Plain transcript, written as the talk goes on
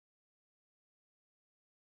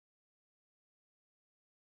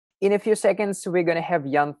In a few seconds, we're going to have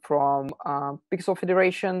Jan from Pixel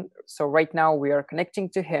Federation. So right now we are connecting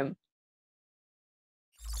to him.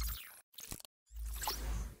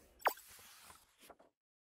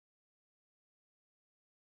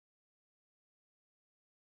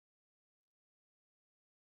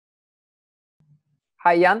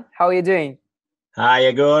 Hi, Jan. How are you doing? Hi,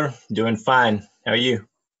 Igor. Doing fine. How are you?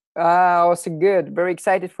 Also good. Very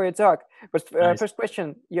excited for your talk. But Nice. first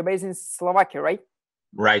question, you're based in Slovakia, right?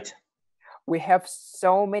 Right. We have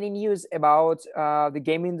so many news about the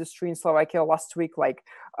game industry in Slovakia last week. Like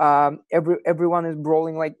everyone is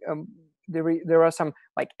brawling. Like there are some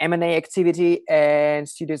like M&A activity, and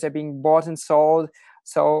studios are being bought and sold.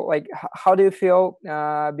 So like, how do you feel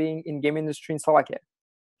being in game industry in Slovakia?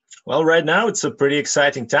 Well, right now it's a pretty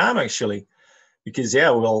exciting time actually, because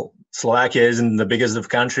Slovakia isn't the biggest of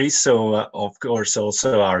countries, so of course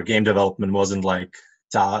also our game development wasn't like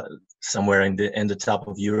somewhere in the top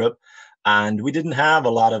of Europe, and we didn't have a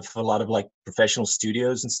lot of like professional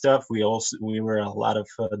studios and stuff. We were a lot of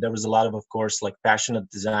there was a lot of course like passionate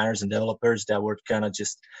designers and developers that were kind of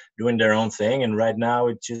just doing their own thing, and right now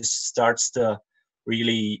it just starts to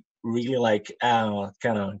really like kind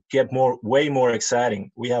of get way more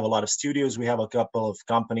exciting. We have a lot of studios. We have a couple of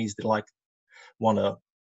companies that like want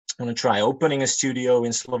to try opening a studio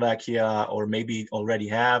in Slovakia, or maybe already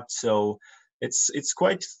have. So it's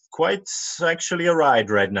quite actually a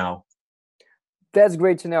ride right now. That's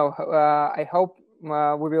great to know. I hope we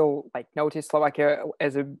will like notice Slovakia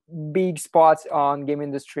as a big spot on game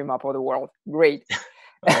industry map of the world. Great.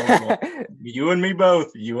 Oh, well, you and me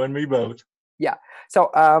both. You and me both. Yeah.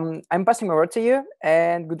 So I'm passing over to you,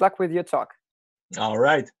 and good luck with your talk. All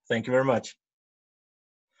right. Thank you very much.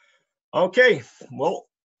 Okay. Well,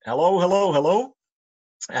 hello,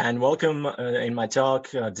 and welcome in my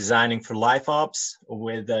talk, Designing for Life Ops,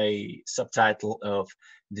 with a subtitle of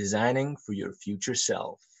Designing for Your Future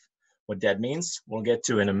Self. What that means, we'll get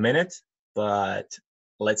to in a minute, but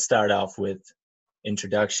let's start off with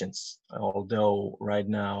introductions. Although right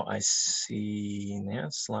now I see, yeah,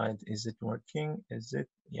 slide, is it working? Is it?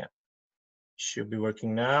 Yeah, should be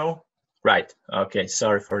working now. Right. Okay.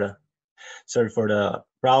 Sorry for the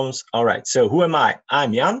problems. All right. So who am I?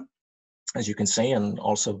 I'm Jan, as you can see, and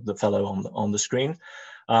also the fellow on the screen.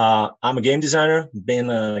 I'm a game designer.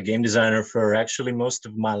 Been a game designer for actually most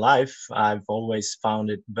of my life. I've always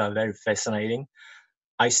found it very fascinating.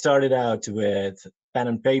 I started out with pen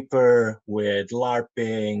and paper, with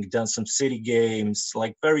LARPing, done some city games,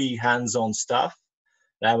 like very hands-on stuff.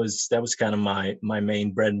 That was kind of my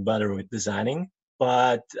main bread and butter with designing.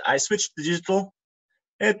 But I switched to digital.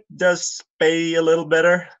 It does pay a little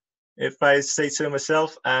better, if I say so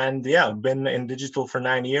myself. And yeah, I've been in digital for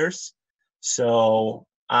 9 years. So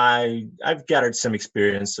I've gathered some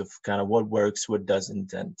experience of kind of what works, what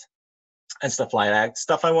doesn't, and stuff like that.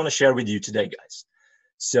 Stuff I want to share with you today, guys.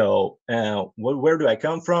 So where do I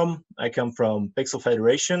come from? I come from Pixel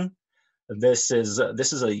Federation. This is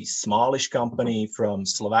a smallish company from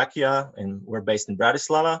Slovakia, and we're based in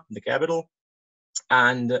Bratislava, the capital.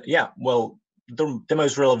 And yeah, well, the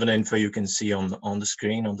most relevant info you can see on the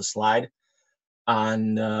screen on the slide.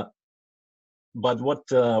 And but what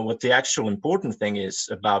the actual important thing is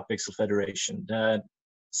about Pixel Federation, that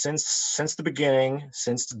since the beginning,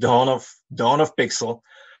 since the dawn of Pixel,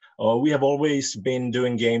 we have always been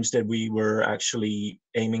doing games that we were actually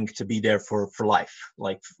aiming to be there for life,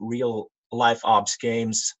 like real life ops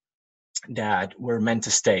games that were meant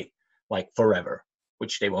to stay like forever,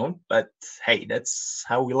 which they won't. But hey, that's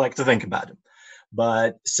how we like to think about them.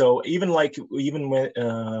 But so even when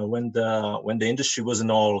the industry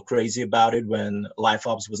wasn't all crazy about it, when life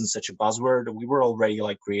ops wasn't such a buzzword, we were already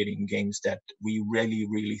like creating games that we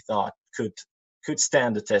really thought could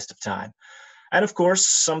stand the test of time. And of course,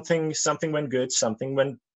 something went good, something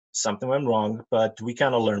went wrong, but we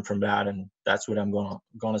kind of learned from that, and that's what I'm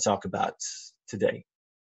gonna talk about today.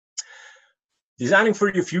 Designing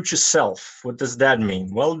for your future self. What does that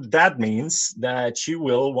mean? Well, that means that you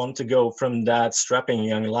will want to go from that strapping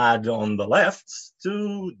young lad on the left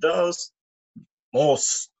to those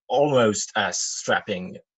almost as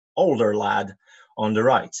strapping older lad on the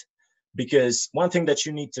right. Because one thing that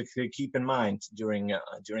you need to keep in mind during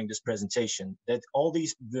this presentation, that all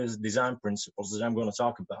these design principles that I'm going to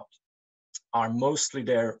talk about are mostly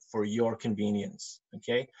there for your convenience.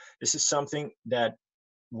 Okay, this is something that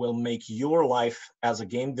will make your life as a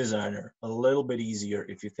game designer a little bit easier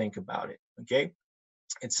if you think about it. Okay,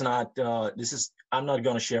 it's not I'm not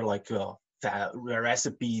going to share like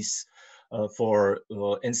recipes for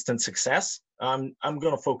instant success. I'm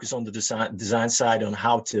going to focus on the design side, on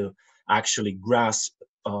how to actually grasp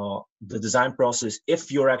the design process.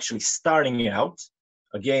 If you're actually starting out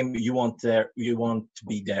a game, you want to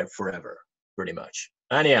be there forever, pretty much.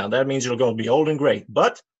 And yeah, that means you're going to be old and great,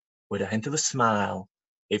 but with a hint of a smile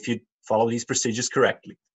if you follow these procedures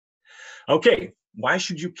correctly. Okay, why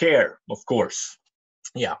should you care? Of course.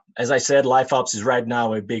 Yeah, as I said, life ops is right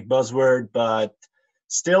now a big buzzword, but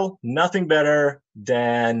still nothing better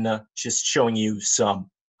than just showing you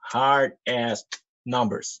some hard ass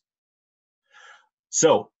numbers.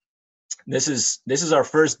 So this is our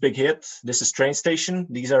first big hit. This is Train Station.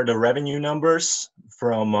 These are the revenue numbers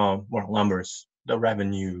from the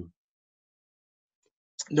revenue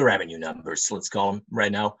numbers, let's call them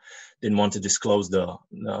right now. Didn't want to disclose the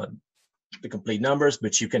complete numbers,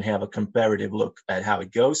 but you can have a comparative look at how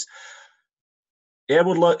it goes. It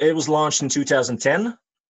was launched in 2010,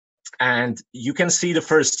 and you can see the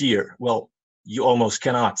first year. Well, you almost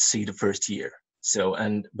cannot see the first year. So,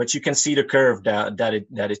 but you can see the curve that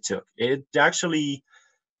it took. It actually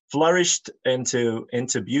flourished into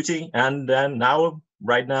beauty, and then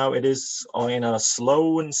right now it is in a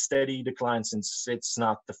slow and steady decline, since it's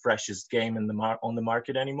not the freshest game on the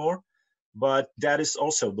market anymore. But that is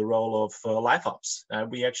also the role of life ops.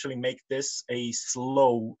 We actually make this a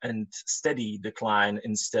slow and steady decline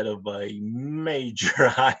instead of a major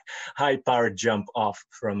high powered jump off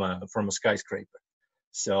from a skyscraper.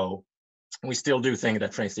 So we still do think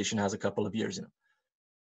that Train Station has a couple of years in it.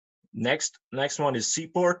 Next one is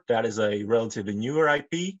Seaport. That is a relatively newer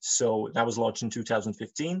IP. So that was launched in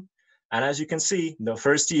 2015. And as you can see, the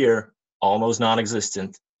first year, almost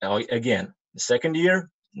non-existent. Again, the second year,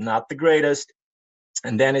 not the greatest.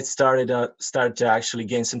 And then it started to actually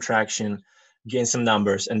gain some traction, gain some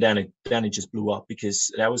numbers, and then it just blew up, because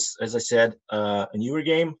that was, as I said, a newer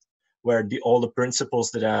game where all the principles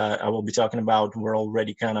that I will be talking about were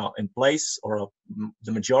already kind of in place, or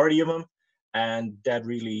the majority of them. And that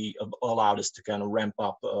really allowed us to kind of ramp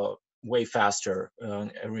up way faster,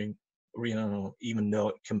 even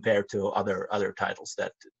though compared to other titles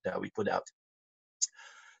that we put out.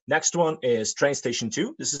 Next one is Train Station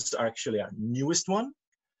 2. This is actually our newest one.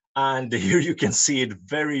 And here you can see it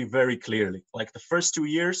very, very clearly. Like the first 2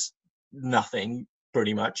 years, nothing,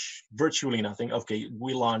 pretty much, virtually nothing. Okay,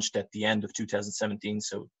 we launched at the end of 2017,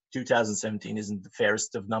 so 2017 isn't the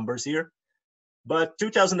fairest of numbers here. But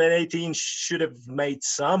 2018 should have made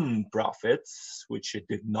some profits, which it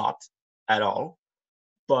did not at all.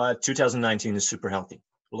 But 2019 is super healthy,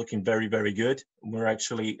 looking very, very good. We're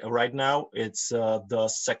actually, right now, it's the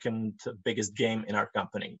second biggest game in our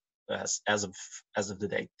company as of the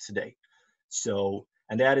day today. So,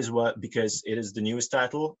 and that is because it is the newest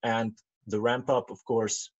title, and the ramp up, of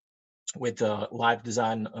course, with live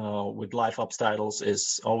design, with live ops titles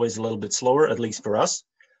is always a little bit slower, at least for us.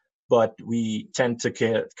 But we tend to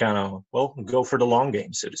kind of, go for the long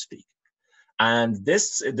game, so to speak. And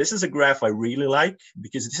this is a graph I really like,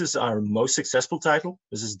 because this is our most successful title.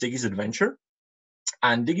 This is Diggy's Adventure.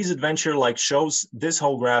 And Diggy's Adventure this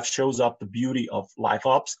whole graph shows up the beauty of live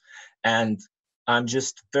ops. And I'm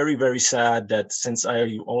just very, very sad that, since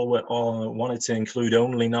I wanted to include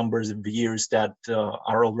only numbers of years that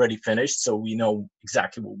are already finished, so we know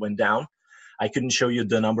exactly what went down, I couldn't show you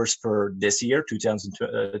the numbers for this year,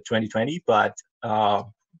 2020, but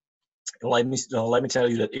let me tell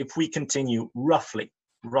you that if we continue roughly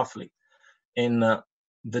in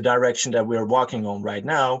the direction that we're walking on right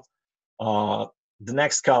now, the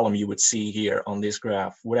next column you would see here on this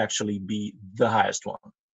graph would actually be the highest one.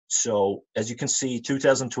 So as you can see,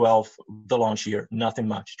 2012, the launch year, nothing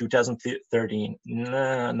much. 2013,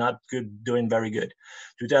 not good, doing very good.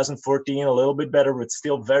 2014, a little bit better, but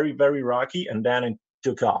still very, very rocky. And then it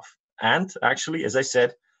took off. And actually, as I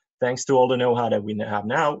said, thanks to all the know-how that we have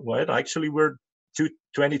now,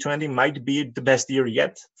 2020 might be the best year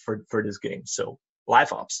yet for this game. So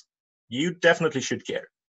live ops, you definitely should care.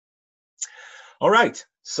 All right.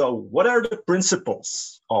 So what are the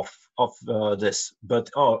principles of this? But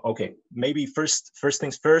okay, maybe first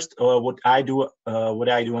things first. What I do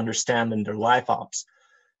understand under live ops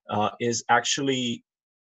is actually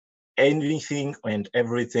anything and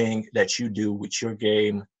everything that you do with your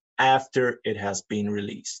game after it has been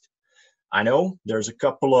released. I know there's a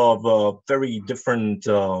couple of very different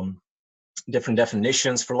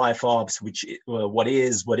definitions for live ops, which what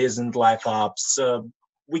is, what isn't live ops.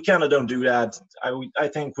 We kind of don't do that. I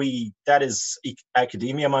think that is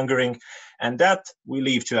academia mongering, and that we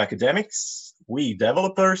leave to academics. We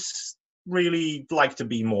developers really like to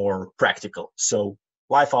be more practical. So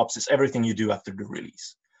live ops is everything you do after the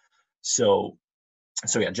release. So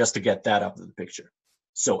yeah, just to get that out of the picture.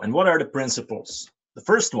 So, and what are the principles? The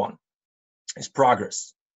first one is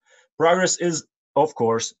progress. Progress is of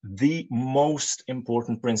course, the most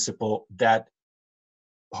important principle that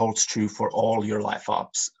holds true for all your life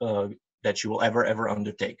ops that you will ever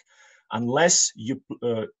undertake. Unless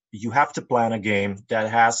you have to plan a game that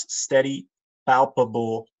has steady,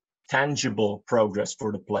 palpable, tangible progress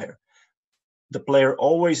for the player. The player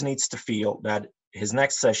always needs to feel that his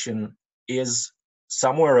next session is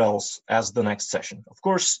somewhere else as the next session. Of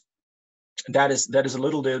course, that is a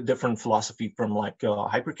little different philosophy from like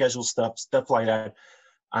hyper casual stuff like that,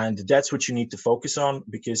 and that's what you need to focus on,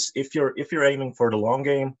 because if you're aiming for the long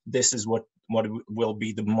game, this is what will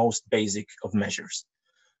be the most basic of measures.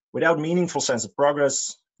 Without meaningful sense of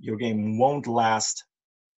progress, your game won't last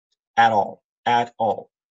at all.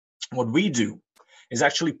 What we do is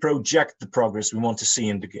actually project the progress we want to see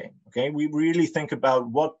in the game. Okay, we really think about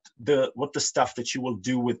what the stuff that you will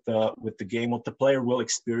do with the game, what the player will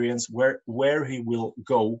experience, where he will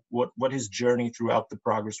go, what his journey throughout the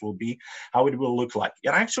progress will be, how it will look like,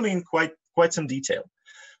 and actually in quite some detail.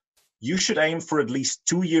 You should aim for at least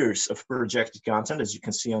 2 years of projected content, as you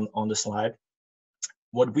can see on the slide.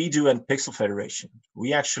 What we do at Pixel Federation,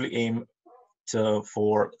 we actually aim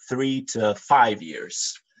for 3 to 5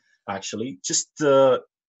 years, actually, just to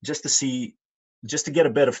see, just to get a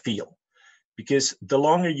better feel, because the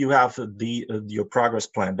longer you have your progress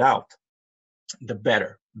planned out, the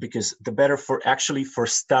better, because the better for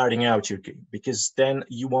starting out your game, because then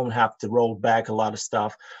you won't have to roll back a lot of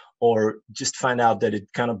stuff, or just find out that it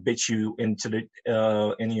kind of bit you into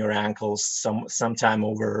in your ankles sometime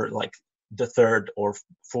over like the third or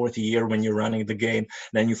fourth year when you're running the game.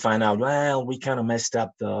 Then you find out, well, we kind of messed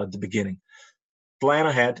up the beginning. Plan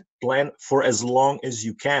ahead, plan for as long as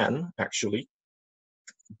you can, actually,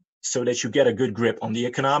 so that you get a good grip on the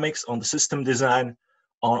economics, on the system design,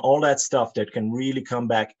 on all that stuff that can really come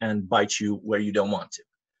back and bite you where you don't want to.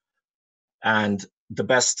 And the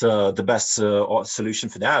best solution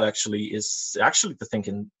for that actually is actually to think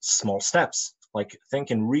in small steps. Like,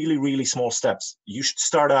 think in really small steps. You should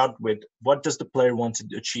start out with, what does the player want to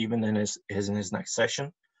achieve in his next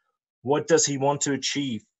session? What does he want to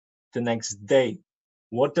achieve the next day?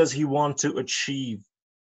 What does he want to achieve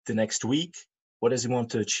the next week? What does he want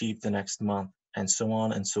to achieve the next month? And so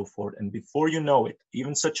on and so forth. And before you know it,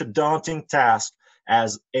 even such a daunting task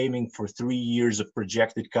as aiming for 3 years of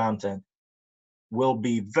projected content will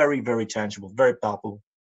be very tangible, very palpable.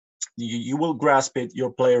 You will grasp it.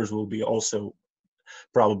 Your players will be also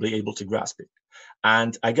probably able to grasp it.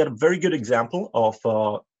 And I got a very good example of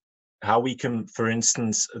how we can, for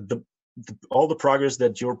instance, all the progress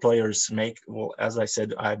that your players make. Well, as I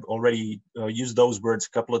said, I've already used those words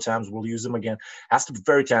a couple of times. We'll use them again. Has to be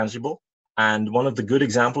very tangible. And one of the good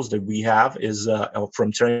examples that we have is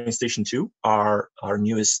from Train Station 2, our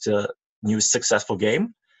newest successful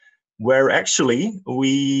game, where actually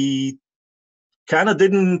we kind of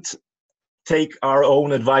didn't take our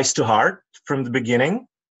own advice to heart from the beginning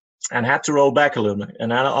and had to roll back a little bit.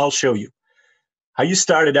 And I'll show you. How you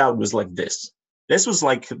started out was like this. This was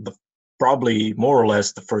like probably more or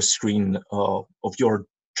less the first screen of your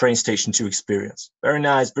Train Station 2 experience. Very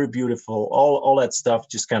nice, very beautiful. All that stuff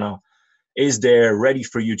just kind of is there, ready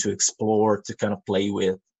for you to explore, to kind of play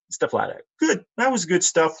with, stuff like that. Good. That was good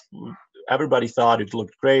stuff. Everybody thought it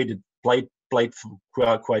looked great. It played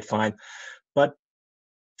quite fine. But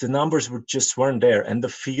the numbers just weren't there, and the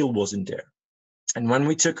feel wasn't there. And when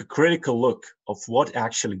we took a critical look of what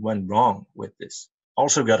actually went wrong with this,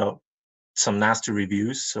 also got some nasty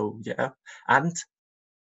reviews. So yeah, and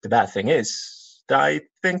the bad thing is, I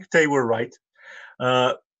think they were right.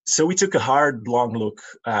 So we took a hard, long look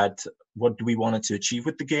at what we wanted to achieve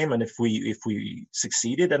with the game, and if we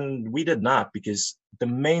succeeded, and we did not, because the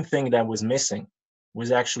main thing that was missing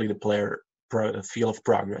was actually the player feel of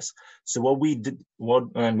progress. So what we did,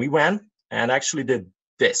 and we went and actually did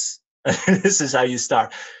this. This is how you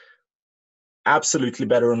start. Absolutely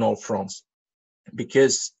better on all fronts,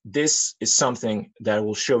 because this is something that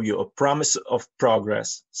will show you a promise of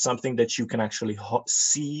progress, something that you can actually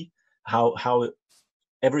see how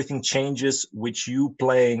everything changes with you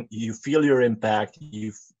playing. You feel your impact.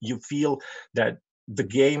 You feel that the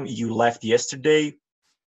game you left yesterday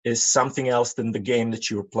is something else than the game that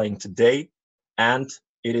you are playing today, and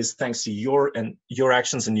it is thanks to your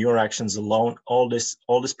actions and your actions alone. All this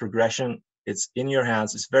progression, it's in your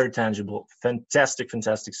hands. It's very tangible. Fantastic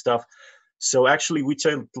stuff. So actually, we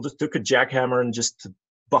took a jackhammer and just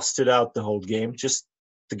busted out the whole game just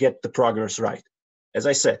to get the progress right. As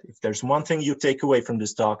I said, if there's one thing you take away from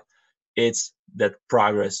this talk, it's that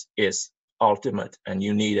progress is ultimate, and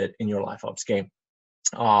you need it in your life ops game.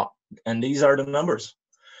 And these are the numbers.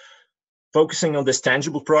 Focusing on this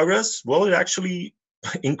tangible progress, well, it actually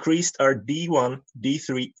increased our D1,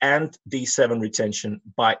 D3, and D7 retention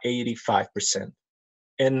by 85%.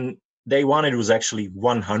 And day one, it was actually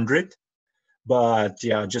 100. But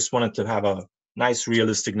yeah, just wanted to have a nice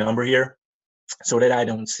realistic number here so that I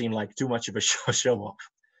don't seem like too much of a show off.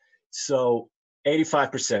 So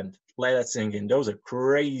 85%, let that sink in. Those are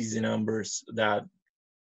crazy numbers that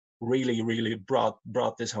really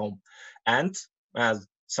brought this home. And as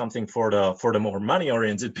something for the more money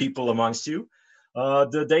oriented people amongst you,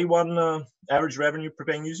 the day one average revenue per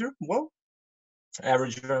paying user, well,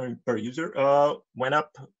 average revenue per user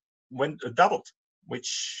doubled,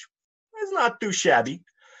 which is not too shabby.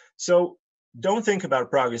 So don't think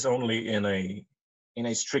about progress only in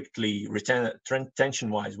a strictly retention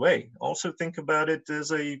wise way. Also think about it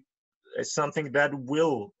as something that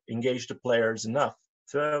will engage the players enough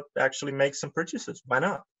to actually make some purchases. Why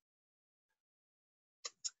not?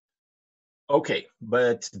 Okay,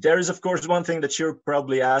 but there is, of course, one thing that you're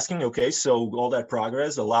probably asking. Okay, so all that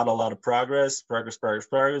progress, a lot of progress. I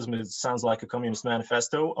mean, it sounds like a communist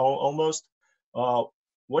manifesto almost.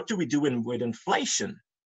 What do we do with inflation?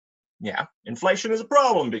 Yeah, inflation is a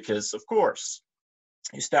problem because, of course,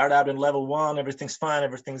 you start out in level 1, everything's fine,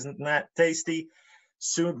 everything's not tasty.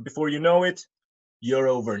 Soon, before you know it, you're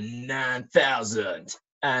over 9,000,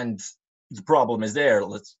 and the problem is there.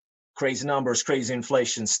 Crazy numbers, crazy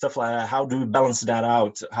inflation, stuff like that. How do we balance that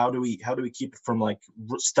out? How do we keep it from like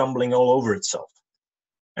stumbling all over itself?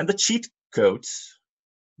 And the cheat codes,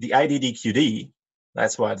 the IDDQD,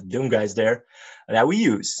 that's why the Doom guy's there, that we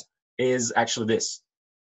use is actually this.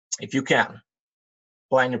 If you can,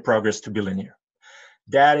 plan your progress to be linear.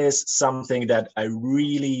 That is something that I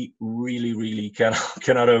really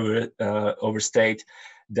cannot overstate.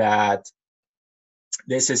 That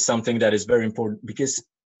this is something that is very important because,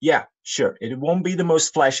 yeah, sure, it won't be the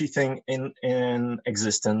most flashy thing in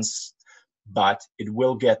existence, but it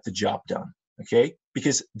will get the job done. Okay,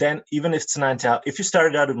 because then even if it's 9,000, if you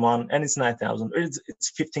started out at 1 and it's 9,000, it's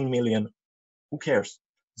 15 million, who cares?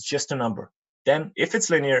 It's just a number. Then if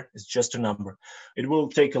it's linear, it's just a number. It will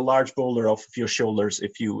take a large boulder off of your shoulders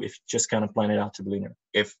if you just kind of plan it out to be linear.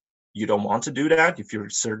 If you don't want to do that, if you're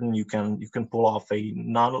certain you can pull off a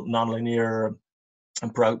non-linear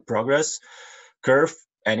progress curve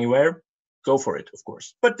anywhere, go for it, of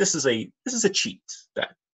course. But this is a cheat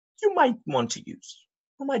that you might want to use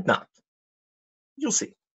or might not. You'll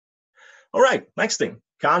see. All right, next thing.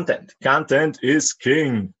 Content. Content is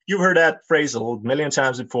king. You've heard that phrase a million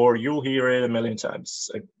times before. You'll hear it a million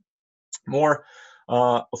times more.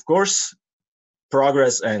 Of course,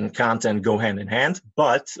 progress and content go hand in hand.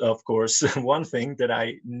 But of course, one thing that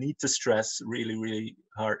I need to stress really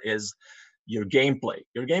hard is your gameplay.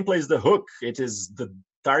 Your gameplay is the hook. It is the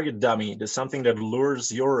target dummy. It is something that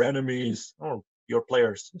lures your enemies or your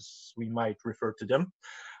players, as we might refer to them,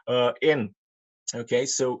 in. Okay,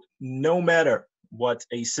 so no matter what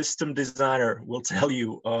a system designer will tell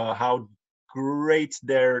you how great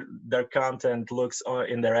their content looks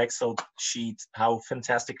in their Excel sheet, how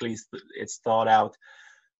fantastically it's thought out,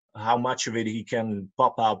 how much of it he can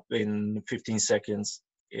pop up in 15 seconds,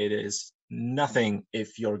 it is nothing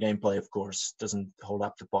if your gameplay, of course, doesn't hold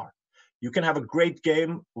up to par. You can have a great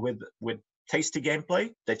game with tasty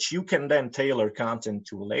gameplay that you can then tailor content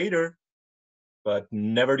to later, but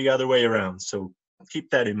never the other way around. So keep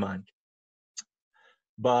that in mind.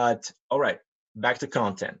 But all right, back to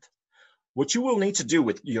content. What you will need to do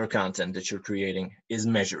with your content that you're creating is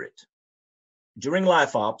measure it. During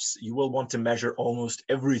live ops, you will want to measure almost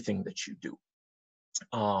everything that you do.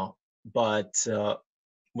 But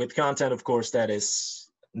with content, of course, that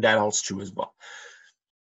holds true as well.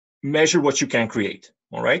 Measure what you can create.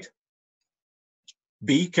 All right.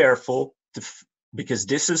 Be careful because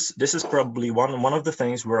this is probably one of the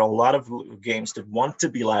things where a lot of games that want to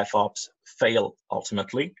be live ops fail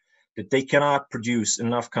ultimately, that they cannot produce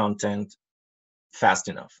enough content fast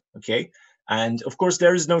enough. Okay. And of course,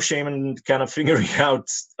 there is no shame in kind of figuring out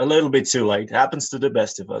a little bit too late. It happens to the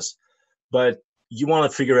best of us. But you want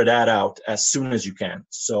to figure that out as soon as you can.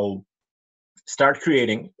 So start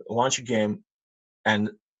creating, launch a game, and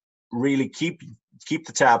really keep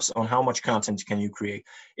the tabs on how much content can you create.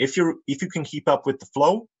 If you can keep up with the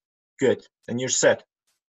flow, good, then you're set.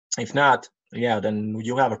 If not, yeah, then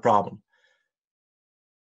you have a problem.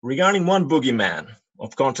 Regarding one boogeyman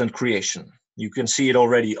of content creation, you can see it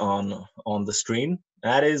already on the screen.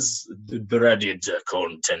 That is the dreaded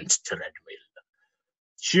content treadmill.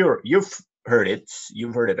 Sure, you've heard it.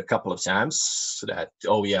 You've heard it a couple of times. That,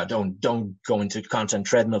 oh yeah, don't go into content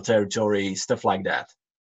treadmill territory, stuff like that.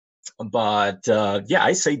 But yeah,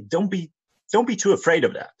 I say don't be too afraid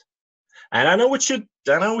of that. And I know what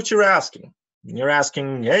you're asking. You're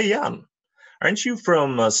asking, hey, Jan, aren't you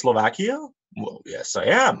from Slovakia? Well, yes, I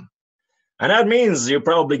am. And that means you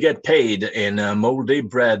probably get paid in moldy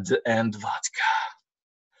bread and vodka.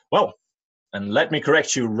 Well, and let me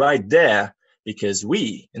correct you right there, because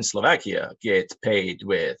we in Slovakia get paid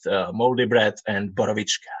with moldy bread and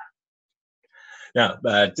borovička. Now,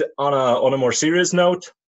 but on a more serious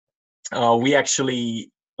note, we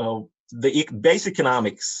actually the base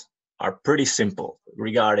economics are pretty simple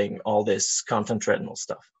regarding all this content treadmill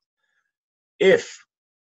stuff. If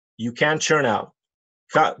you can churn out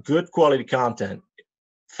good quality content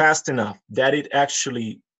fast enough that it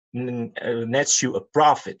actually nets you a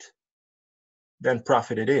profit, then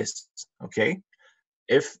profit it is. Okay,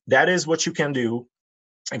 if that is what you can do,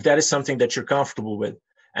 if that is something that you're comfortable with,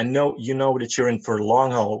 and you know that you're in for a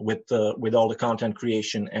long haul with all the content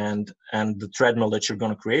creation and the treadmill that you're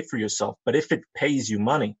going to create for yourself, but if it pays you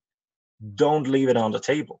money, don't leave it on the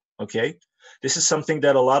table. Okay, this is something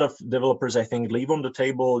that a lot of developers, I think, leave on the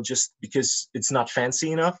table just because it's not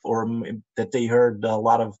fancy enough, or that they heard a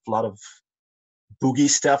lot of boogie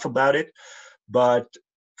stuff about it. But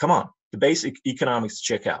come on, the basic economics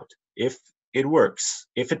check out. If it works,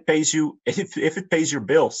 if it pays you, if it pays your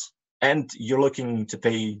bills, and you're looking to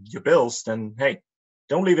pay your bills, then hey,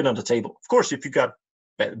 don't leave it on the table. Of course, if you got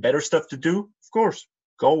better stuff to do, of course,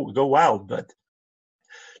 go wild, but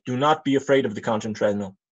do not be afraid of the content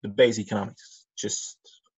treadmill. The base economics just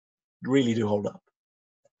really do hold up.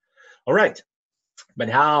 All right, but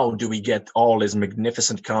how do we get all this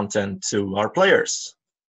magnificent content to our players?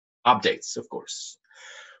 Updates, of course.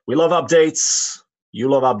 We love updates. You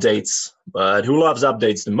love updates. But who loves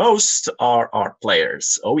updates the most are our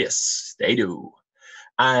players. Oh, yes, they do.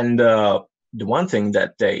 And the one thing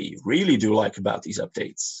that they really do like about these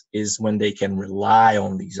updates is when they can rely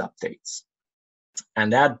on these updates.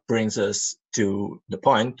 And that brings us to the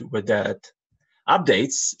point with that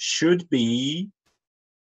updates should be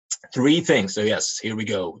three things. So yes, here we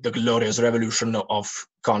go. The glorious revolution of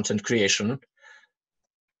content creation.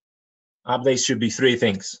 Updates should be three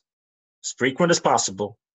things. As frequent as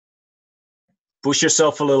possible. Push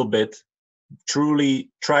yourself a little bit.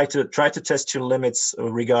 Truly try to test your limits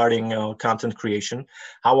regarding content creation.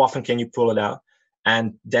 How often can you pull it out?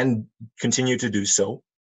 And then continue to do so.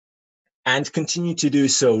 And continue to do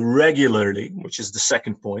so regularly, which is the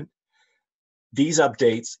second point. These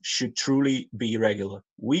updates should truly be regular.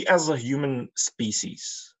 We as a human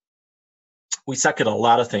species, we suck at a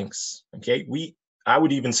lot of things. Okay, I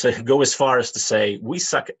would even say, go as far as to say, we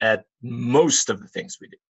suck at most of the things we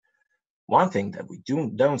do. One thing that we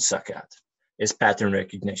don't suck at is pattern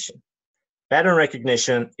recognition. Pattern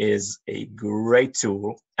recognition is a great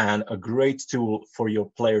tool, and a great tool for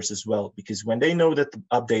your players as well, because when they know that the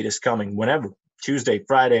update is coming, whenever, Tuesday,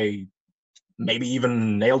 Friday, maybe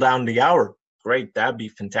even nail down the hour, great, that'd be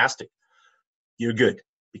fantastic. You're good,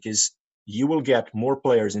 because you will get more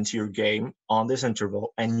players into your game on this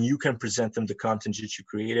interval, and you can present them the content that you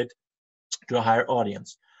created to a higher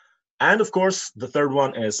audience. And of course, the third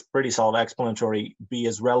one is pretty self-explanatory: be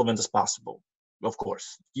as relevant as possible. Of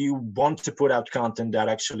course, you want to put out content that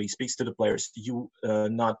actually speaks to the players. You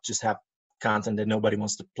not just have content that nobody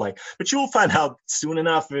wants to play, but you will find out soon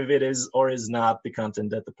enough if it is or is not the content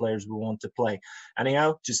that the players will want to play.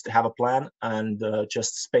 Anyhow, just have a plan and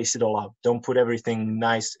just space it all out. Don't put everything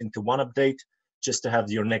nice into one update just to have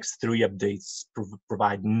your next three updates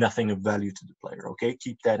provide nothing of value to the player. Okay,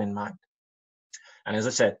 keep that in mind. And as I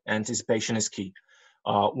said, anticipation is key.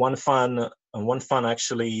 One fun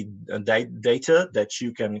actually data that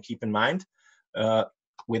you can keep in mind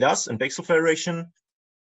with us in Pixel Federation.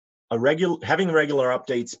 Having regular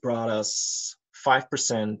updates brought us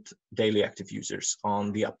 5% daily active users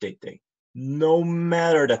on the update day, no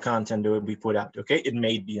matter the content that we put out. Okay, it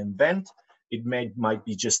may be an event, it might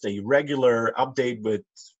be just a regular update with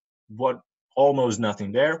almost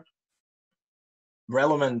nothing there.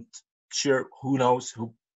 Relevant, sure, who knows?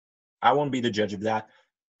 I won't be the judge of that.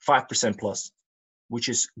 5% plus, which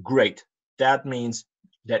is great. That means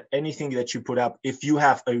that anything that you put up, if you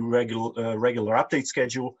have a regular update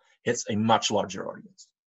schedule, hits a much larger audience.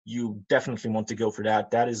 You definitely want to go for that.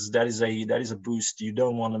 That is a boost you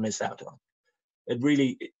don't want to miss out on.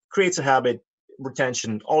 It creates a habit,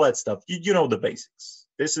 retention, all that stuff. You know the basics.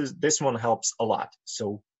 This one helps a lot.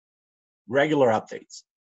 So regular updates.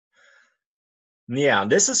 Yeah,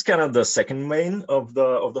 this is kind of the second main of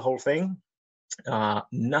the whole thing.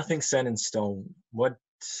 Nothing set in stone. What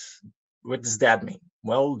does that mean?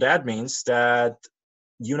 Well, that means that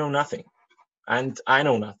you know nothing, and I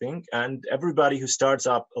know nothing, and everybody who starts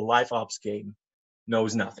up a live ops game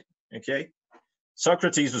knows nothing. Okay,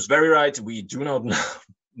 Socrates was very right. We do not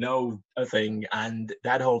know a thing, and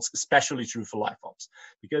that holds especially true for life ops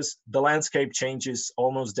because the landscape changes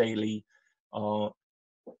almost daily. Uh,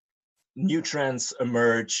 New trends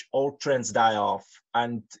emerge, old trends die off,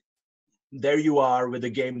 and there you are with a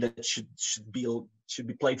game that should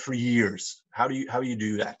be played for years. How do you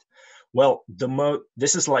do that? Well,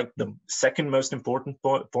 this is like the second most important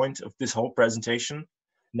point of this whole presentation,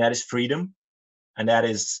 and that is freedom. And that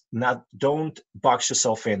is not, don't box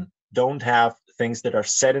yourself in. Don't have things that are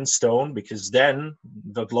set in stone, because then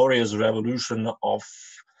the glorious revolution of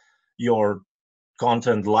your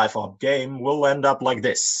content life op game will end up like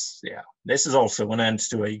this. Yeah, this is also an end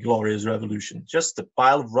to a glorious revolution. Just a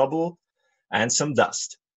pile of rubble and some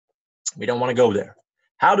dust. We don't want to go there.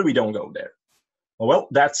 How do we don't go there? Well,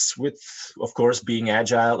 that's with, of course, being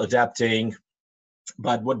agile, adapting.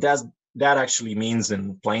 But what does that actually means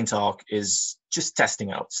in plain talk is just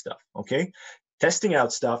testing out stuff, okay? Testing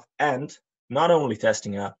out stuff, and not only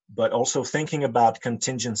testing out, but also thinking about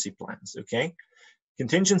contingency plans, okay?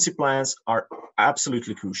 Contingency plans are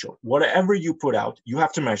absolutely crucial. Whatever you put out, you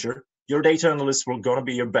have to measure. Your data analyst will gonna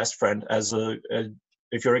be your best friend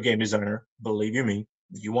if you're a game designer, believe you me.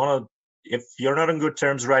 You wanna, if you're not on good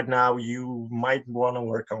terms right now, you might wanna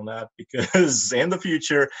work on that, because in the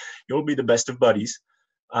future, you'll be the best of buddies.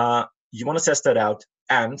 You wanna test that out,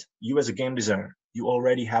 and you as a game designer, you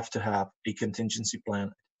already have to have a contingency plan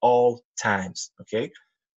at all times, okay?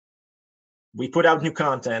 We put out new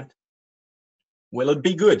content. Will it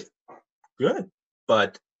be good? Good.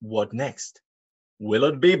 But what next? Will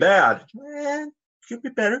it be bad? Could be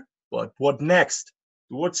better. But what next?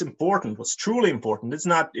 What's important? What's truly important? It's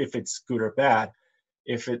not if it's good or bad.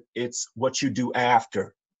 It's what you do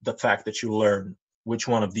after the fact that you learn which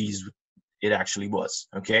one of these it actually was.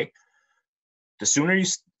 Okay. The sooner you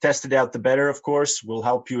test it out, the better. Of course, will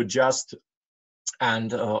help you adjust,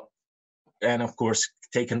 and of course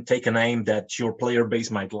take an aim that your player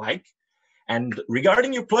base might like. And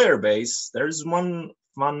regarding your player base, there's one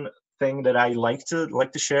fun thing that I like to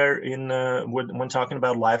share in when talking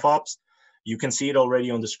about live ops. You can see it already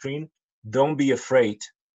on the screen. Don't be afraid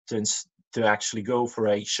to actually go for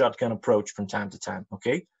a shotgun approach from time to time.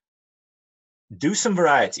 Okay, do some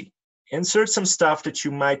variety. Insert some stuff that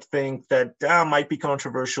you might think that might be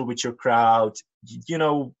controversial with your crowd. You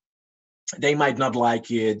know, they might not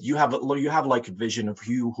like it. You have like a vision of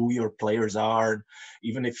who your players are.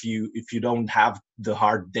 Even if you don't have the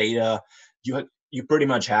hard data, you pretty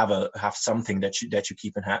much have something that you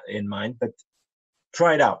keep in mind. But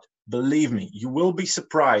try it out. Believe me, you will be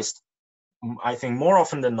surprised. I think more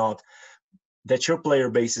often than not that your player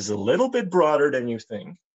base is a little bit broader than you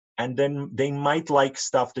think, and then they might like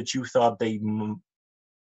stuff that you thought they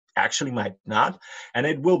actually might not, and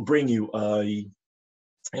it will bring you a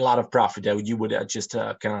lot of profit that you would just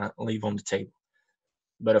kind of leave on the table.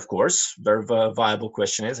 But of course, very viable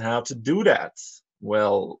question is how to do that.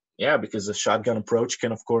 Well, yeah, because the shotgun approach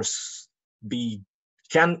can, of course,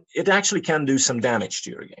 actually can do some damage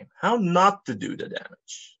to your game. How not to do the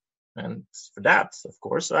damage? And for that, of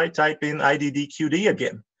course, I type in IDDQD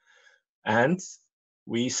again, and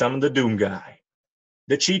we summon the Doom guy.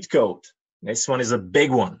 The cheat code. This one is a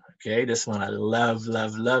big one. Okay, this one I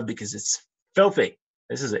love because it's filthy.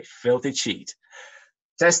 This is a filthy cheat.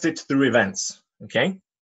 Test it through events, okay?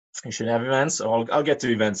 You should have events. I'll get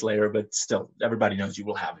to events later, but still, everybody knows you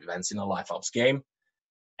will have events in a live ops game.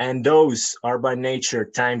 And those are by nature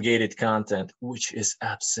time-gated content, which is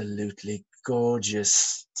absolutely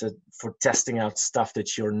gorgeous for testing out stuff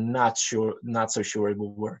that you're not so sure it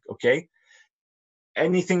will work, okay?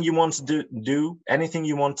 Anything you want to do, anything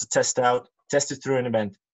you want to test out, test it through an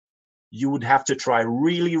event. You would have to try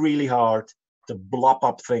really, really hard to blop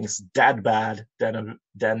up things that bad then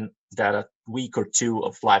that a week or two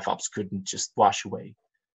of live ops couldn't just wash away.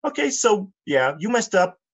 Okay, so yeah, you messed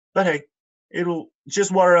up, but hey, it'll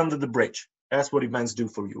just water under the bridge. That's what events do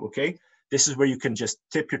for you, okay? This is where you can just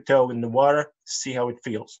tip your toe in the water, see how it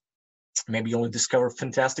feels. Maybe you'll discover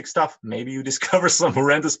fantastic stuff. Maybe you discover some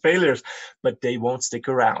horrendous failures, but they won't stick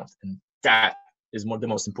around. And that is the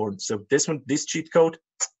most important. So this cheat code,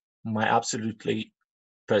 my absolutely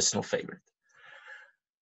personal favorite.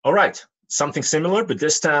 All right, something similar, but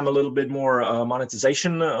this time a little bit more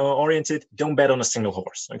monetization oriented. Don't bet on a single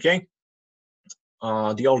horse, okay?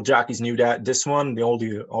 The old jockeys knew that. This one, all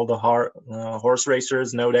the horse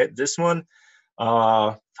racers know that. This one,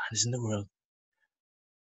 finest in the world.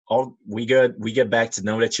 We get back to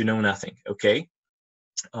know that you know nothing, okay?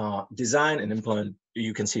 Design and implement.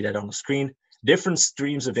 You can see that on the screen. Different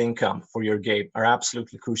streams of income for your game are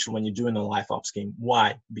absolutely crucial when you're doing a live ops game.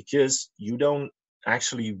 Why? Because you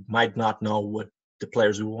might not know what the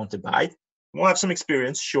players will want to buy. We'll have some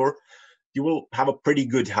experience, sure. You will have a pretty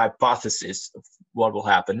good hypothesis of what will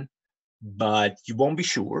happen, but you won't be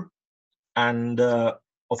sure. And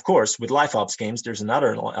of course, with life ops games, there's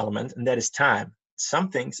another element, and that is time. Some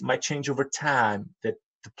things might change over time, that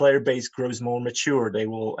the player base grows more mature. They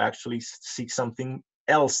will actually seek something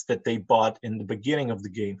else that they bought in the beginning of the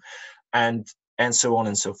game, and so on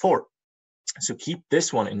and so forth. So keep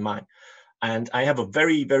this one in mind. And I have a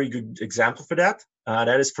very, very good example for that.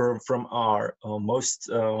 That is from our most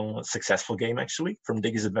successful game, actually, from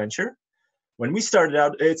Diggy's Adventure. When we started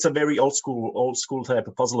out, it's a very old school type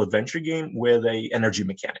of puzzle adventure game with a energy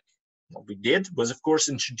mechanic. What we did was, of course,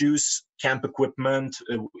 introduce camp equipment.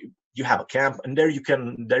 You have a camp, and there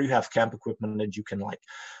you have camp equipment that you can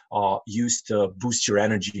use to boost your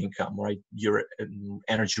energy income, right? Your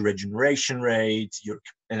energy regeneration rate, your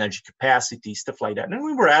energy capacity, stuff like that. And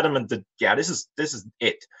we were adamant that this is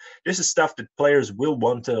it. This is stuff that players will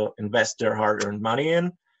want to invest their hard-earned money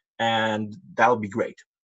in, and that'll be great.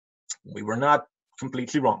 We were not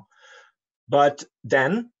completely wrong. But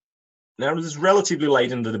then, now this is relatively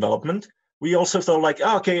late in the development, we also thought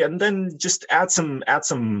okay, and then just add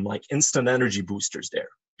some like instant energy boosters there.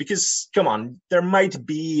 Because come on, there might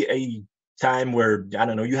be a time where, I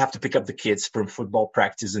don't know, you have to pick up the kids from football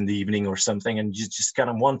practice in the evening or something, and you just kind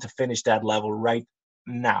of want to finish that level right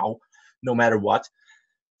now, no matter what.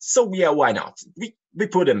 So yeah, why not? We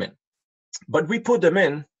put them in. But we put them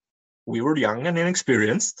in, we were young and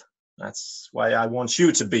inexperienced. That's why I want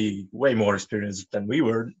you to be way more experienced than we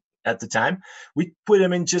were at the time. We put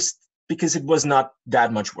them in just because it was not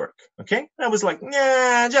that much work. Okay. I was like,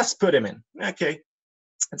 yeah, just put him in. Okay.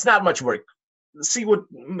 It's not much work. See what,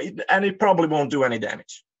 and it probably won't do any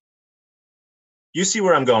damage. You see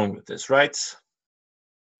where I'm going with this, right?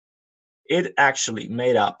 It actually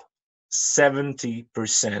made up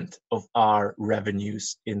 70% of our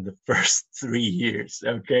revenues in the first 3 years.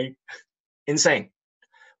 Okay. Insane.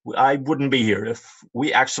 I wouldn't be here if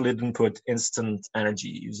we actually didn't put instant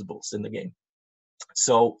energy usables in the game.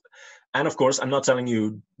 So, and of course, I'm not telling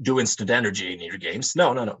you do instant energy in your games.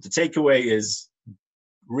 No. The takeaway is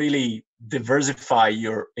really diversify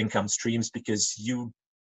your income streams, because you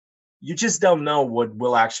just don't know what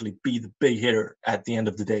will actually be the big hitter at the end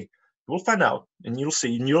of the day. We'll find out, and you'll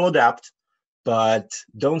see, and you'll adapt, but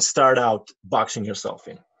don't start out boxing yourself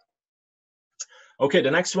in. Okay, the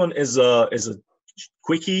next one is a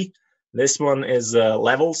quickie. This one is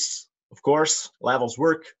levels. Of course, levels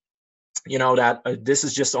work. You know that this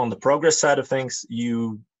is just on the progress side of things.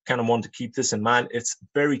 You kind of want to keep this in mind. It's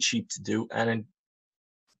very cheap to do, and it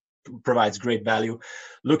provides great value.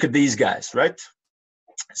 Look at these guys, right?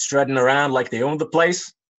 Strutting around like they own the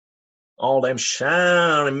place. All them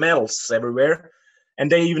shiny medals everywhere.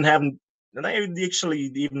 And they actually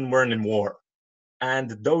even weren't in war.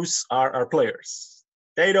 And those are our players.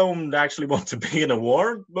 They don't actually want to be in a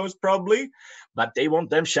war, most probably, but they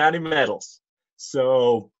want them shiny medals.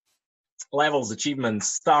 So levels, achievements,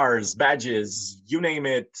 stars, badges, you name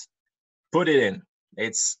it, put it in.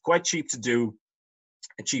 It's quite cheap to do.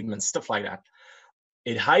 Achievements, stuff like that.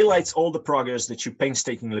 It highlights all the progress that you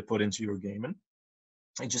painstakingly put into your game. And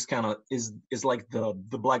it just kind of is like the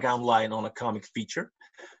black outline on a comic feature.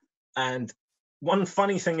 And one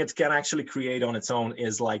funny thing it can actually create on its own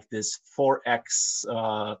is like this 4x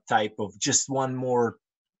type of just one more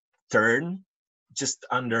turn, just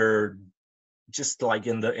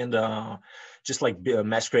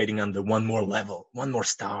masquerading under one more level, one more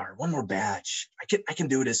star, one more badge. I can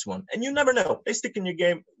do this one, and you never know. They stick in your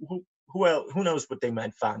game. Who knows what they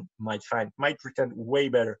might pretend way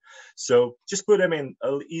better. So just put them in.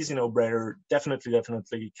 Easy no-brainer.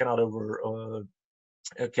 Definitely cannot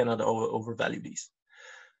overvalue these.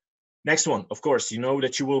 Next one, of course, you know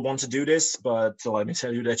that you will want to do this, but let me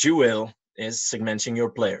tell you that you will, is segmenting your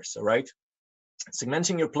players. All right.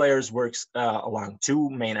 Segmenting your players works along two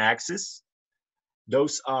main axes.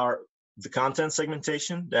 Those are the content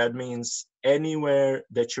segmentation. That means anywhere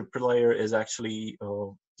that your player is actually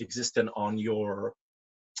existent on your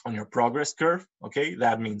progress curve. Okay,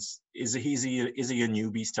 that means is he a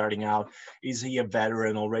newbie starting out? Is he a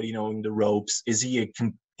veteran already knowing the ropes? Is he a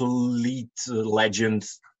complete legend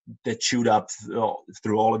that chewed up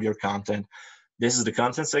through all of your content? This is the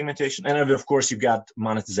content segmentation. And of course, you've got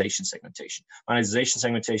monetization segmentation. Monetization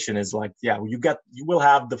segmentation is like, you will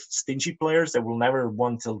have the stingy players that will never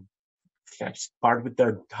want to part with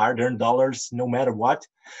their hard-earned dollars no matter what.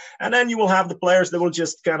 And then you will have the players that will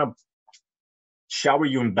just kind of shower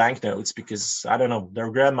you in banknotes because, I don't know, their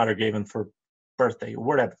grandmother gave them for birthday or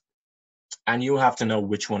whatever. And you have to know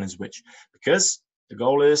which one is which, because The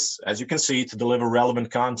goal is, as you can see, to deliver relevant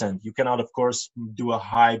content. You cannot, of course, do a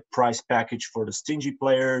high price package for the stingy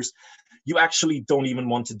players. You actually don't even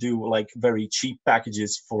want to do like very cheap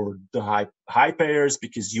packages for the high payers,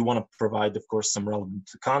 because you want to provide, of course, some relevant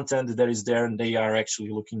content that is there, and they are actually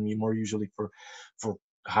looking more usually for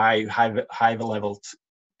high level,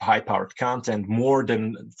 high powered content more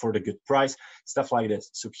than for the good price, stuff like this.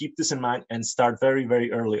 So keep this in mind and start very,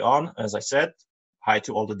 very early on. As I said, hi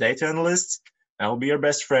to all the data analysts. I'll be your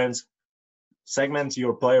best friends. Segment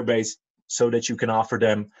your player base so that you can offer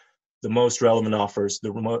them the most relevant offers,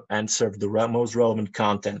 and serve the most relevant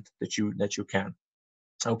content that you can.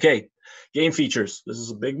 Okay, game features. This is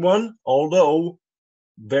a big one, although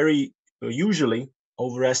very usually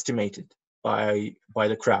overestimated by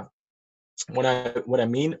the crowd. What I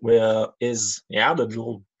mean is, yeah, that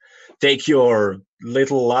will take your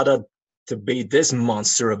little Lada to be this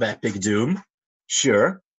monster of epic doom,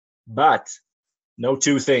 sure, but know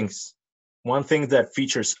two things. One thing that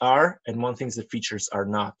features are, and one thing that features are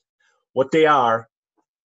not. What they are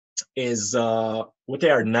is what they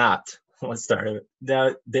are not. Let's start.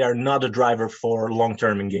 They are not a driver for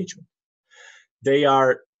long-term engagement. They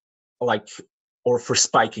are like, or for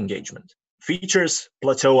spike engagement. Features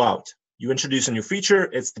plateau out. You introduce a new feature,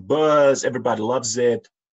 it's the buzz, everybody loves it,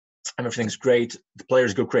 everything's great, the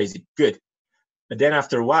players go crazy. Good. But then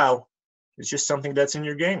after a while, it's just something that's in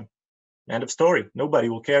your game. End of story. Nobody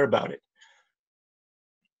will care about it.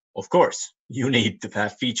 Of course, you need to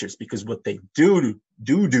have features, because what they do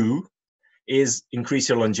is increase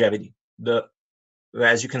your longevity.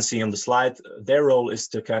 As you can see on the slide, their role is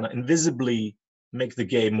to kind of invisibly make the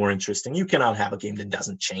game more interesting. You cannot have a game that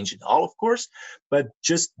doesn't change at all, of course, but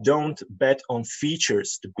just don't bet on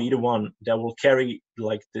features to be the one that will carry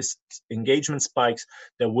like this engagement spikes,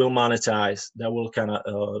 that will monetize, that will kind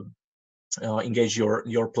of engage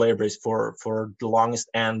your player base for the longest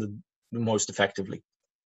and the most effectively.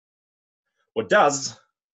 What does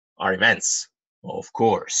are events, of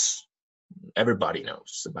course. Everybody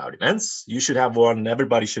knows about events. You should have one.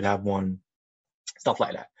 Everybody should have one. Stuff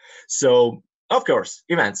like that. So, of course,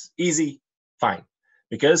 events, easy, fine.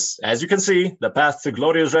 Because, as you can see, the path to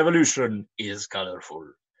glorious revolution is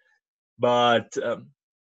colorful. But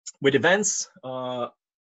with events,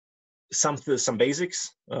 some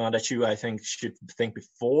basics that you, I think, should think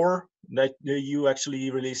before that you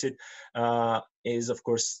actually release it is, of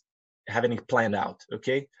course, having it planned out.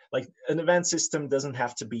 Okay, like an event system doesn't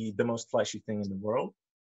have to be the most flashy thing in the world,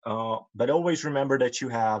 but always remember that you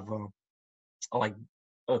have like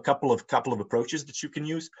a couple of approaches that you can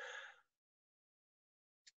use.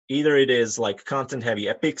 Either it is like content heavy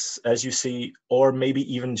epics, as you see, or maybe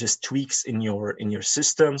even just tweaks in your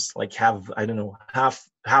systems, like have, I don't know,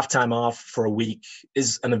 half time off for a week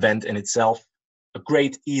is an event in itself. A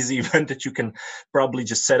great easy event that you can probably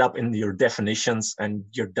just set up in your definitions and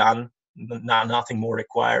you're done. Nothing more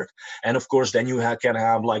required. And of course, then you can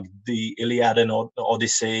have like the Iliad and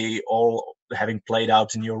Odyssey all having played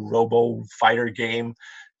out in your Robo Fighter game,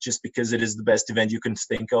 just because it is the best event you can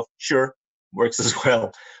think of. Sure, works as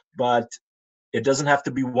well, but it doesn't have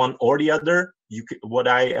to be one or the other. What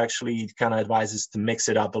I actually kind of advise is to mix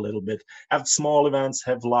it up a little bit. Have small events,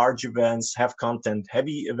 have large events, have content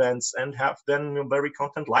heavy events, and have then very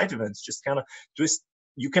content light events. Just kind of twist.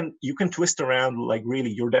 You can twist around like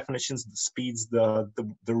really your definitions, the speeds, the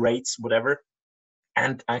rates, whatever,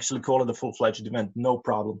 and actually call it a full-fledged event. No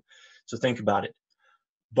problem. So think about it.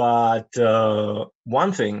 But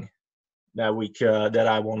one thing that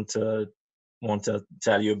I want to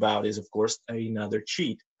tell you about is, of course, another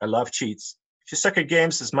cheat. I love cheats. If you suck at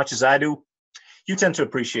games as much as I do, you tend to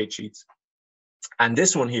appreciate cheats. And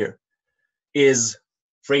this one here is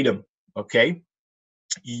freedom, okay?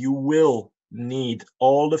 You will need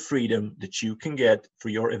all the freedom that you can get for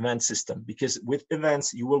your event system, because with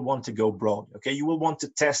events, you will want to go broad, okay? You will want to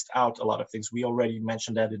test out a lot of things. We already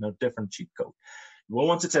mentioned that in a different cheat code. You will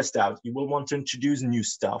want to test out. You will want to introduce new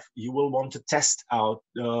stuff. You will want to test out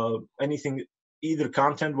anything, either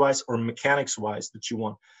content-wise or mechanics-wise that you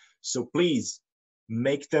want. So please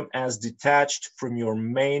make them as detached from your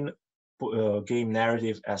main game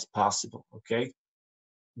narrative as possible, okay?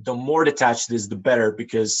 The more detached is, the better,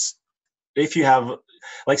 because if you have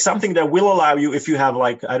like something that will allow you, if you have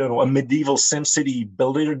like, I don't know, a medieval SimCity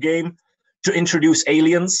builder game, to introduce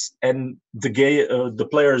aliens and the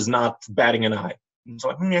player is not batting an eye. It's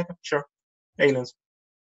like, yeah, sure, aliens,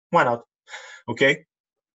 why not? Okay.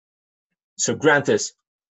 So grant this.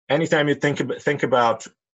 Anytime you think about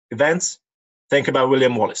events, think about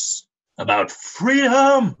William Wallace, about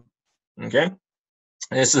freedom. Okay.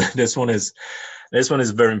 This one is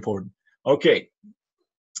very important. Okay.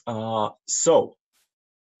 So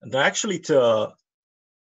And actually, to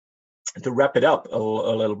wrap it up a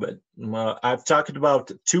little bit, I've talked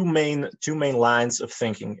about two main lines of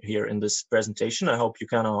thinking here in this presentation. I hope you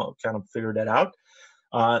kind of figured that out.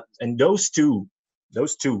 And those two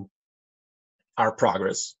are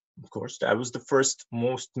progress. Of course, that was the first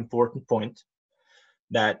most important point,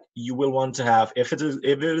 that you will want to have, if it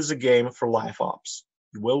is a game for live ops,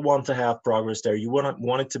 you will want to have progress there. You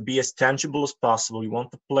want it to be as tangible as possible. You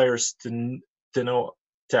want the players to know,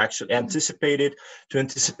 to actually anticipate it, to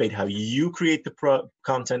anticipate how you create the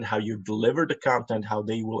content, how you deliver the content, how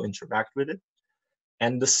they will interact with it.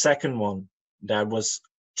 And the second one, that was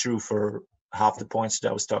true for half the points that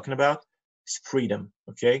I was talking about, is freedom.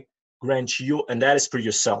 Okay, grant you, and that is for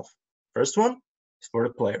yourself. First one is for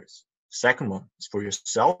the players. Second one is for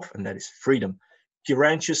yourself, and that is freedom.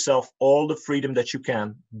 Grant yourself all the freedom that you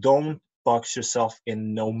can. Don't box yourself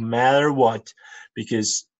in no matter what,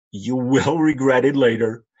 because you will regret it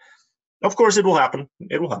later. Of course, it will happen.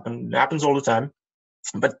 It will happen. It happens all the time.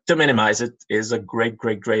 But to minimize it is a great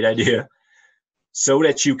idea, so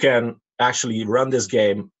that you can actually run this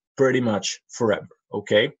game pretty much forever.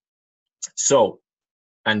 Okay. So,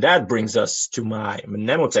 and that brings us to my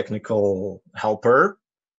mnemotechnical helper,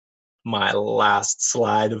 my last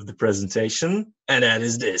slide of the presentation, and that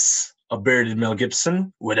is this: a bearded Mel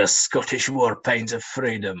Gibson with a Scottish war paint of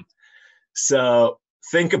freedom. So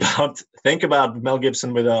think about Mel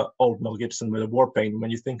Gibson with old Mel Gibson with a war paint when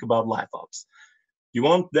you think about live ops. You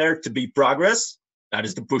want there to be progress, that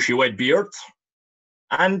is the bushy white beard,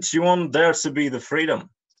 and you want there to be the freedom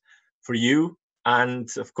for you and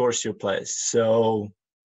of course your place. So,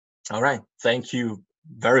 all right, thank you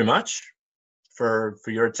very much for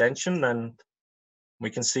your attention, and we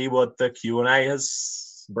can see what the Q&A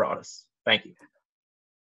has brought us. Thank you.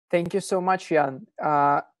 Thank you so much, Jan.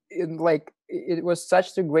 It was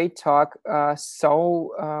such a great talk,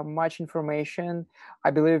 so much information. I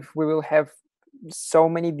believe we will have so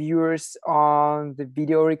many viewers on the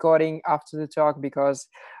video recording after the talk, because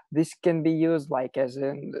this can be used like as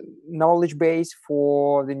a knowledge base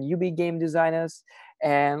for the newbie game designers.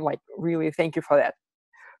 And like, really, thank you for that.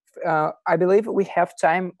 I believe we have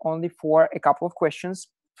time only for a couple of questions.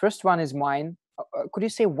 First one is mine. Could you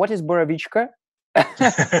say, what is Borovichka?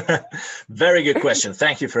 Very good question.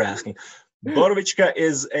 Thank you for asking. Borovichka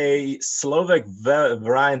is a Slovak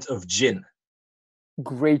variant of gin.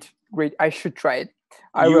 Great. I should try it.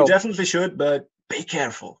 You definitely should, but be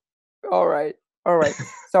careful. All right.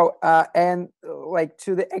 So, and like,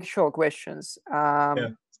 to the actual questions. Yeah.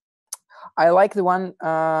 I like the one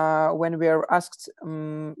when we are asked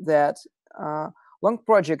that long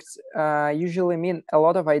projects usually mean a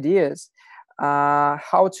lot of ideas,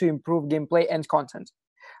 how to improve gameplay and content.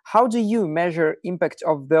 How do you measure impact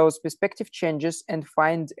of those perspective changes and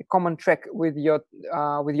find a common track with your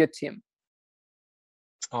team?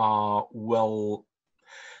 Well,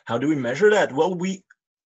 how do we measure that? Well,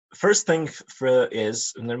 first thing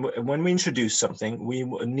is, and then when we introduce something, we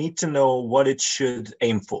need to know what it should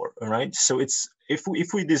aim for. All right. So it's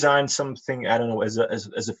if we design something, I don't know, as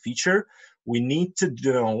a feature, we need to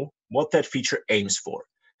know what that feature aims for.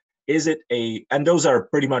 Is it and those are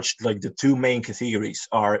pretty much like the two main categories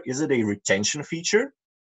are, is it a retention feature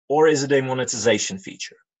or is it a monetization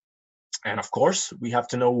feature? And of course, we have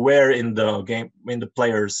to know where in the game, in the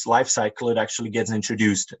player's life cycle, it actually gets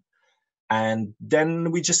introduced. And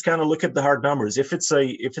then we just kind of look at the hard numbers. If it's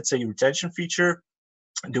a retention feature,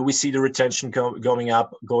 do we see the retention going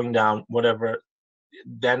up, going down, whatever?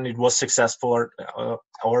 Then it was successful,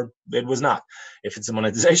 or it was not. If it's a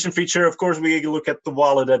monetization feature, of course, we look at the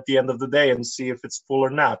wallet at the end of the day and see if it's full or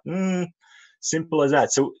not. Simple as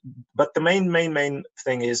that. So, but the main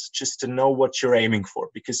thing is just to know what you're aiming for,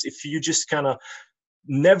 because if you just kind of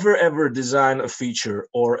never ever design a feature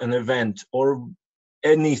or an event or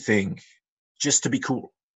anything just to be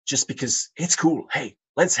cool, just because it's cool. Hey,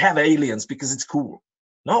 let's have aliens because it's cool.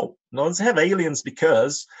 No, let's have aliens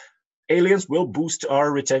because aliens will boost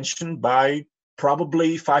our retention by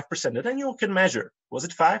probably 5%. And then you can measure, was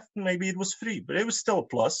it 5? Maybe it was 3, but it was still a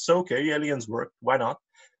plus. So, okay, aliens worked. Why not?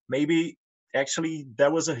 Maybe actually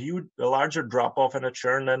there was a larger drop off and a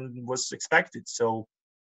churn than was expected. So,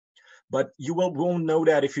 but you won't know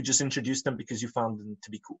that if you just introduce them because you found them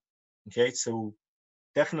to be cool. Okay, so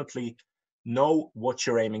definitely know what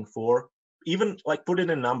you're aiming for. Even like put it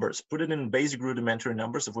in numbers, put it in basic rudimentary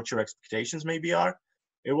numbers of what your expectations maybe are.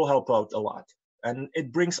 It will help out a lot. And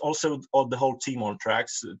it brings also the whole team on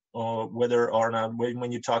tracks, whether or not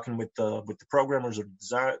when you're talking with the programmers or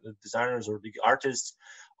the designers or the artists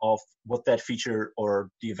of what that feature or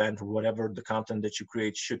the event or whatever the content that you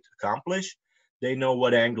create should accomplish, they know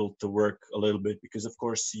what angle to work a little bit, because of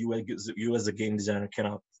course you as a game designer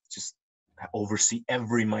cannot just oversee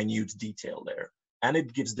every minute detail there, and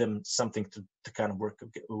it gives them something to kind of work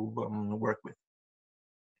with.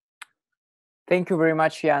 Thank you very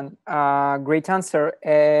much, Jan. Great answer.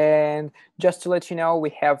 And just to let you know,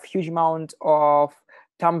 we have huge amount of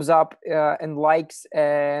thumbs up and likes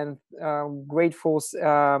and gratefuls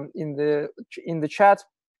in the chat.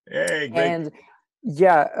 Hey, great. And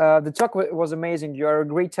yeah, the talk was amazing. You are a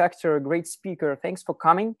great actor, a great speaker. Thanks for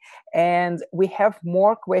coming. And we have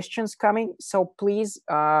more questions coming. So please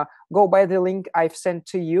go by the link I've sent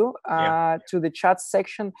to you to the chat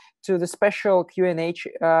section, to the special Q&A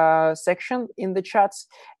section in the chats,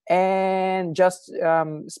 and just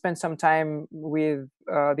spend some time with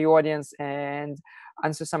the audience and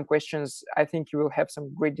answer some questions. I think you will have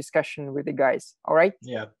some great discussion with the guys. All right?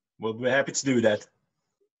 Yeah, we'll be happy to do that.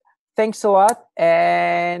 Thanks a lot,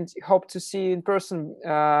 and hope to see you in person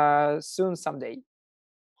soon someday.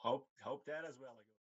 Hope that as well.